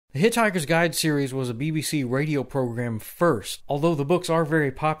The Hitchhiker's Guide series was a BBC radio program first. Although the books are very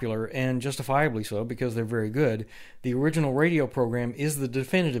popular, and justifiably so because they're very good, the original radio program is the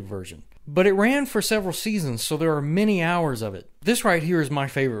definitive version. But it ran for several seasons, so there are many hours of it. This right here is my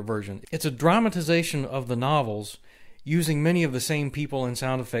favorite version. It's a dramatization of the novels using many of the same people and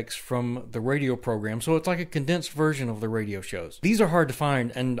sound effects from the radio program, so it's like a condensed version of the radio shows. These are hard to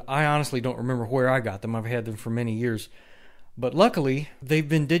find, and I honestly don't remember where I got them. I've had them for many years. But luckily, they've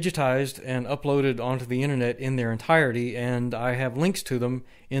been digitized and uploaded onto the internet in their entirety, and I have links to them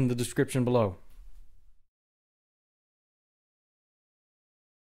in the description below.